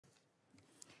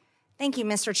Thank you,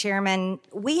 Mr. Chairman.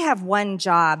 We have one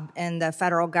job in the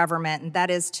federal government, and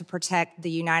that is to protect the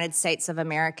United States of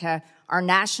America, our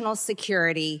national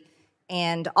security,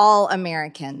 and all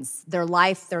Americans, their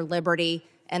life, their liberty,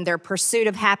 and their pursuit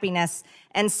of happiness.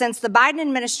 And since the Biden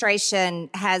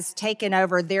administration has taken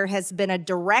over, there has been a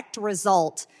direct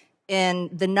result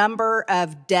in the number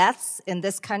of deaths in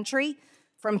this country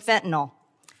from fentanyl.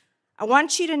 I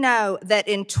want you to know that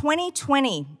in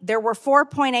 2020, there were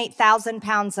 4.8 thousand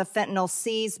pounds of fentanyl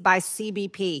seized by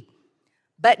CBP.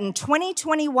 But in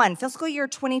 2021, fiscal year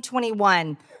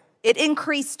 2021, it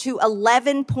increased to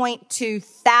 11.2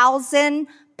 thousand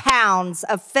pounds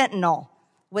of fentanyl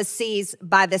was seized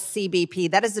by the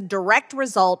CBP. That is a direct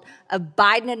result of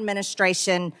Biden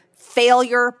administration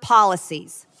failure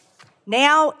policies.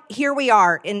 Now, here we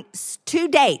are in to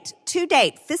date,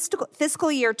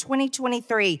 fiscal year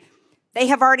 2023, they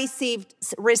have already seized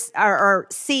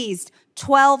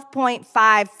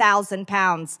 12.5 thousand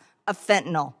pounds of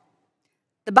fentanyl.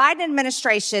 The Biden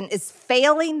administration is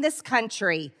failing this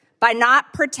country by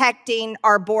not protecting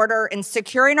our border and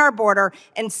securing our border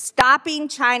and stopping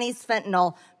Chinese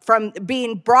fentanyl from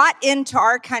being brought into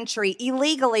our country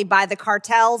illegally by the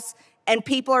cartels, and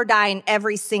people are dying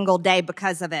every single day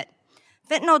because of it.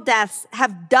 Fentanyl deaths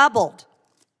have doubled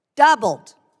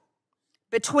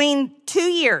between 2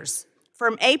 years.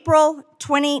 From April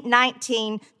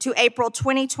 2019 to April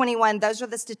 2021, those are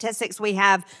the statistics we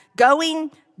have.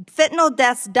 Fentanyl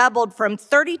deaths doubled from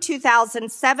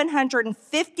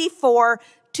 32,754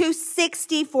 to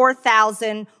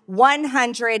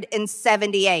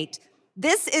 64,178.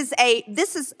 This is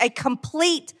a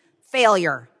complete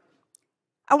failure.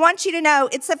 I want you to know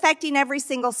it's affecting every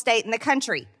single state in the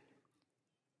country.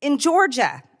 In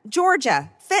Georgia,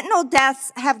 fentanyl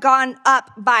deaths have gone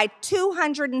up by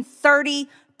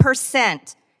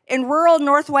 230%. In rural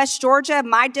Northwest Georgia,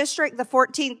 my district, the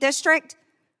 14th district,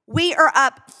 we are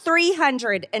up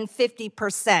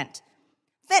 350%.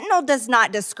 Fentanyl does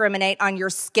not discriminate on your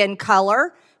skin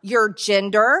color, your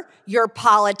gender, your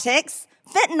politics.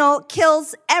 Fentanyl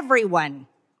kills everyone.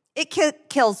 It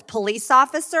kills police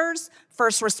officers,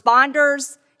 first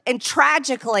responders, and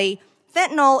tragically,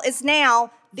 fentanyl is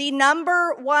now the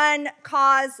number one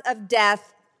cause of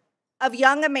death of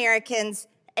young Americans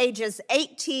ages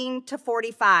 18 to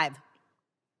 45.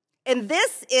 And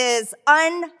this is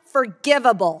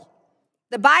unforgivable.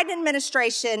 The Biden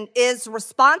administration is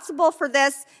responsible for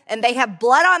this, and they have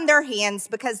blood on their hands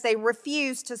because they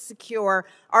refuse to secure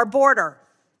our border.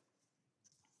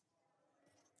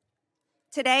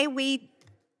 Today we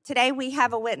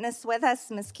have a witness with us,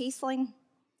 Ms. Kiesling.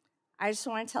 I just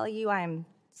want to tell you I am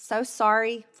so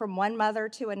sorry from one mother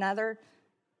to another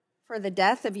for the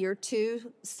death of your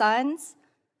two sons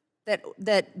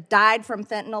that died from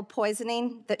fentanyl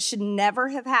poisoning that should never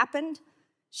have happened,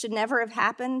 should never have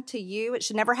happened to you. It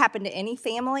should never happen to any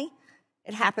family.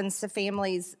 It happens to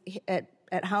families at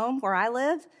home where I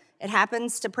live. It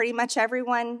happens to pretty much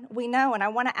everyone we know. And I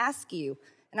want to ask you,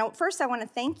 first I want to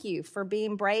thank you for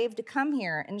being brave to come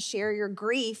here and share your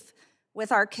grief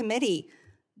with our committee.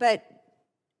 But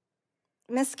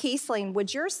Ms. Kiesling,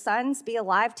 would your sons be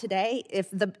alive today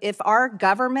if our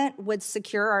government would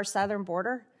secure our southern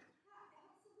border?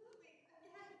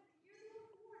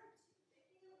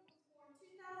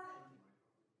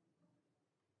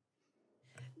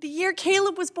 The year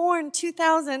Caleb was born,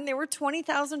 2000, there were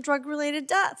 20,000 drug-related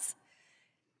deaths.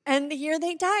 And the year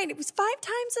they died, it was 5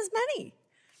 times as many.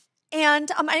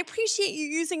 And I appreciate you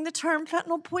using the term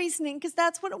fentanyl poisoning because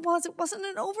that's what it was. It wasn't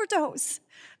an overdose.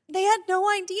 They had no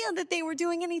idea that they were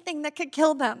doing anything that could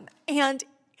kill them. And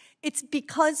it's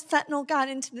because fentanyl got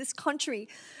into this country.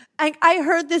 I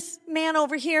heard this man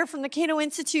over here from the Cato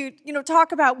Institute,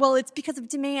 talk about, well, it's because of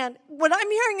demand. What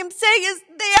I'm hearing him say is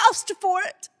they asked for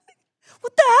it.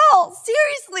 What the hell?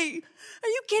 Seriously? Are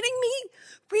you kidding me?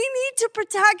 We need to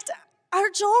protect our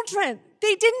children.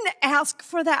 They didn't ask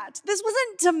for that. This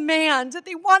wasn't demand.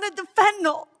 They wanted the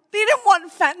fentanyl. They didn't want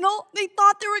fentanyl. They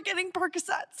thought they were getting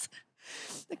Percocets.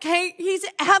 Okay? He's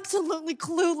absolutely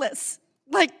clueless.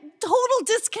 Total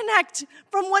disconnect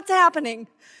from what's happening.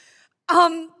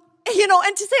 And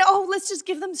to say, oh, let's just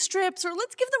give them strips or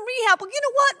let's give them rehab. Well, you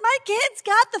know what? My kids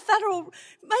got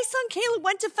my son Caleb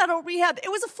went to federal rehab. It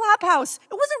was a flop house.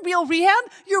 It wasn't real rehab.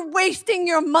 You're wasting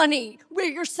your money where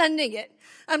you're sending it.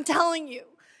 I'm telling you,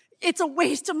 it's a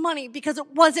waste of money because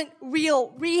it wasn't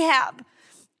real rehab.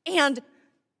 And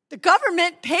the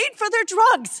government paid for their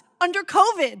drugs under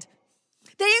COVID.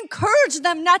 They encouraged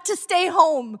them not to stay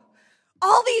home.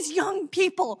 All these young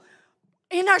people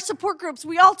in our support groups,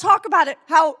 we all talk about it,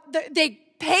 how they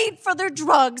paid for their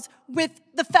drugs with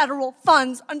the federal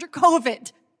funds under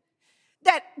COVID.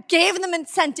 that gave them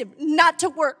incentive not to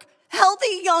work.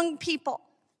 Healthy young people.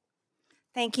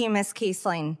 Thank you, Ms.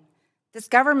 Kiesling. This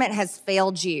government has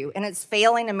failed you, and it's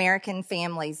failing American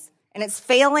families. And it's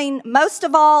failing, most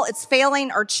of all, it's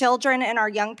failing our children and our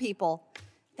young people.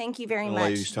 Thank you very much. The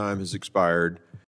lady's time has expired.